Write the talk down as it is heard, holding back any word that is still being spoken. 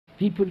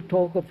People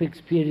talk of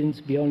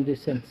experience beyond their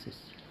senses.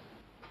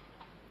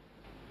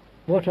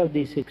 What are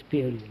these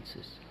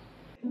experiences?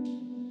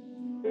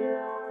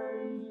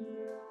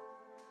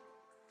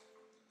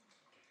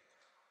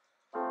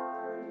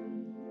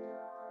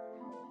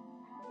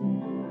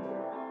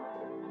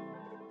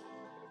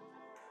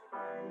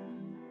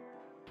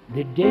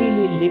 The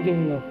daily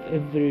living of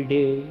every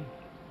day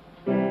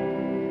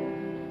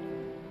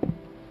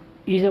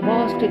is a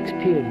vast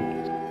experience.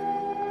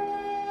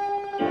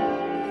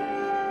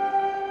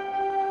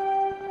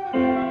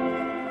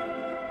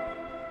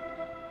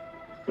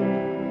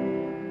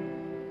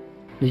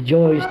 The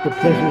joys, the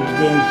pleasures,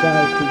 the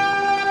anxieties,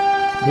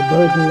 the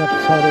burden of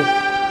sorrow,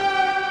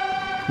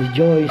 the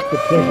joys, the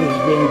pleasures,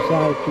 the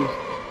anxieties,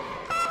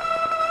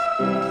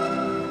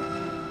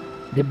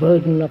 the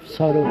burden of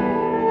sorrow.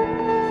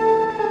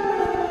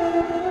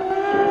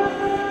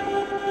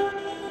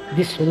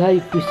 This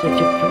life is such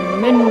a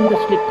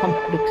tremendously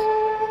complex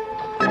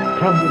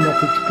problem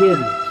of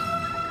experience.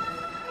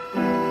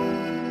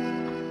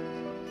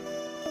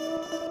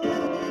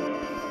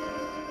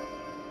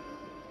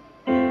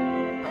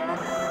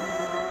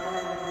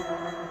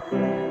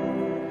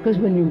 Because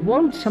when you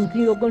want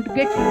something, you're going to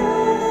get it.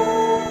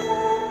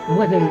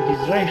 Whether it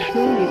is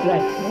rational,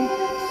 irrational,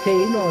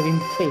 sane or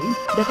insane,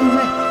 doesn't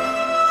matter.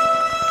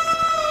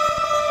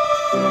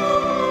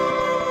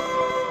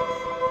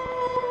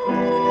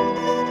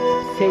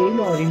 Sane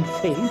or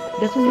insane,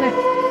 doesn't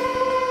matter.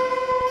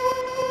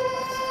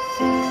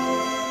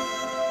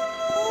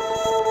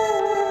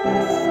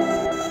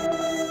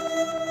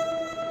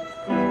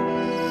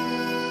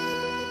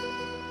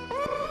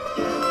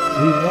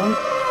 We want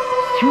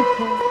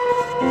super,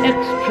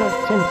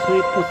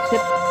 extrasensory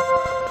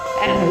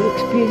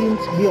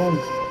experience beyond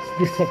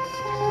the senses.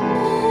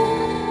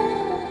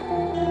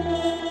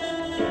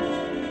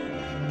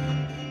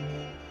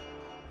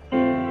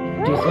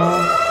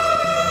 Desire,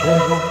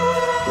 pleasure,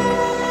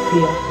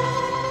 fear,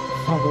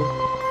 sorrow.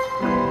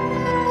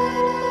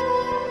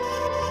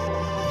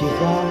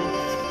 Desire,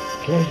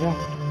 pleasure,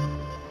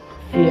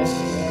 fear,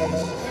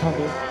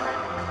 sorrow.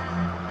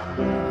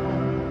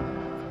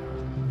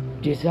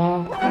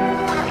 Desire,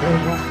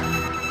 pleasure,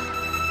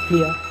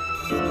 fear,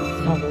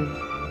 sorrow.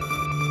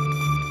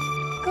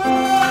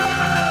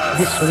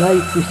 This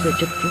life is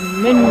such a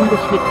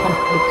tremendously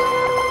complex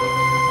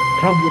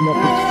problem of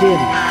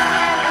experience.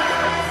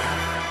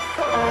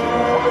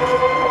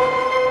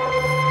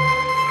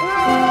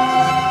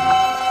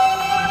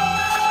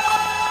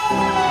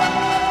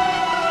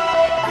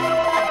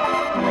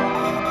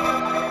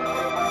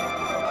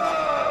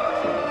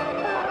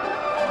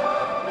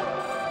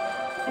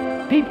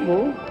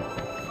 People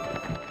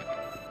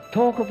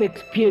talk of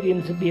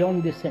experience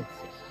beyond the senses.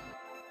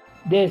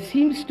 There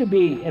seems to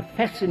be a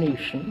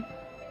fascination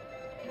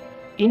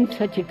in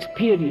such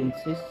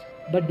experiences,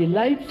 but the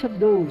lives of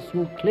those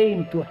who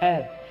claim to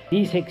have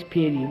these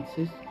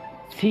experiences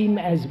seem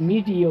as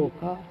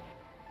mediocre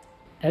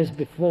as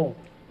before.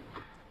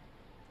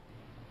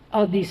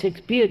 Are these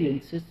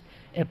experiences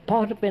a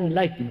part of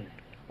enlightenment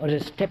or a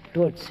step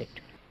towards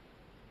it?